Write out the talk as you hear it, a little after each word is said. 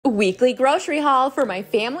Weekly grocery haul for my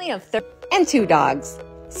family of 30 and 2 dogs.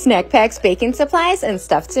 Snack packs, baking supplies, and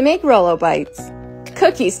stuff to make Rolo Bites.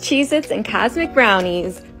 Cookies, Cheez-Its, and Cosmic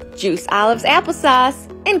Brownies. Juice, olives, applesauce,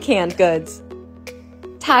 and canned goods.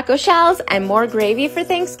 Taco shells and more gravy for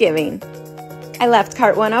Thanksgiving. I left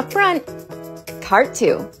cart 1 up front. Cart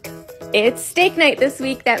 2. It's steak night this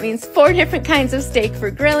week. That means 4 different kinds of steak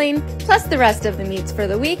for grilling, plus the rest of the meats for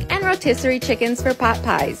the week, and rotisserie chickens for pot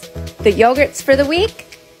pies. The yogurts for the week,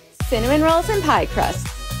 cinnamon rolls and pie crusts.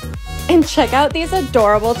 And check out these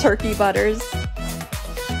adorable turkey butters.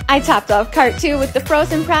 I topped off cart 2 with the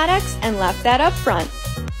frozen products and left that up front.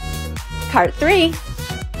 Cart 3.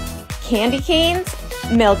 Candy canes,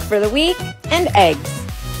 milk for the week, and eggs.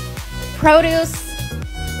 Produce,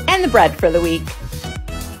 and the bread for the week.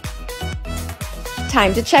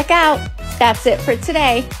 Time to check out. That's it for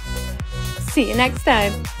today. See you next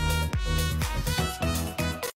time.